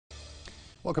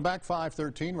Welcome back.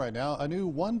 5:13 right now. A new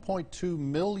 $1.2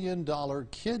 million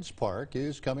kids park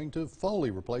is coming to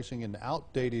Foley, replacing an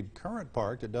outdated current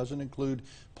park that doesn't include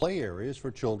play areas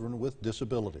for children with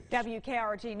disabilities.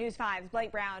 WKRG News 5's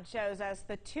Blake Brown shows us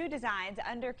the two designs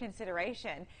under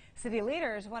consideration. City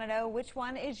leaders want to know which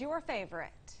one is your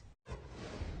favorite.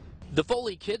 The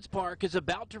Foley Kids Park is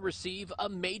about to receive a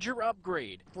major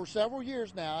upgrade. For several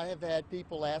years now, I have had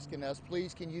people asking us,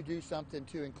 please, can you do something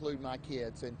to include my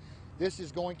kids? And this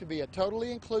is going to be a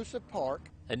totally inclusive park.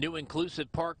 A new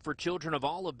inclusive park for children of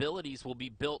all abilities will be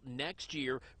built next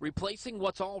year, replacing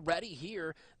what's already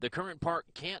here. The current park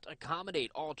can't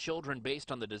accommodate all children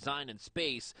based on the design and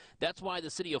space. That's why the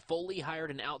city of Foley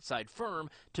hired an outside firm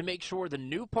to make sure the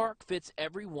new park fits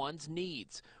everyone's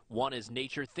needs. One is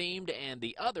nature themed and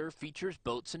the other features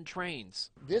boats and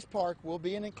trains. This park will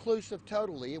be an inclusive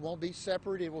totally. It won't be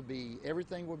separate.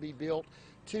 Everything will be built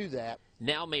to that.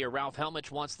 Now Mayor Ralph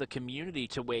Helmich wants the community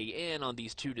to weigh in on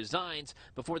these two designs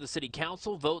before the city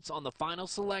council votes on the final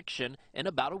selection in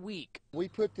about a week. We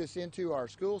put this into our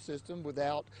school system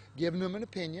without giving them an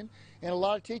opinion, and a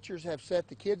lot of teachers have set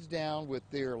the kids down with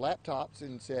their laptops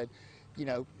and said, you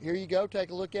know, here you go,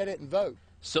 take a look at it and vote.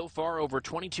 So far, over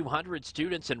 2,200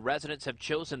 students and residents have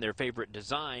chosen their favorite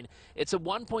design. It's a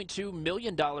 $1.2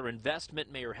 million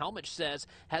investment Mayor Helmich says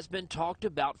has been talked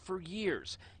about for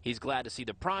years. He's glad to see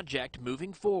the project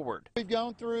moving forward. We've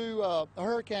gone through a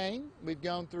hurricane, we've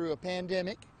gone through a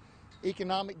pandemic,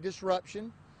 economic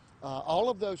disruption, all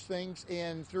of those things,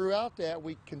 and throughout that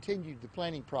we continued the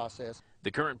planning process. The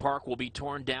current park will be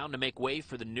torn down to make way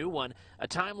for the new one. A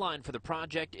timeline for the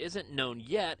project isn't known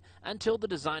yet until the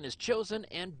design is chosen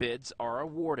and bids are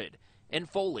awarded. In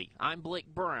Foley, I'm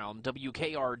Blake Brown,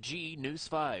 WKRG News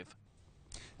 5.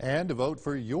 And to vote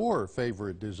for your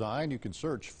favorite design, you can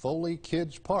search Foley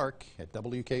Kids Park at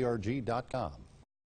WKRG.com.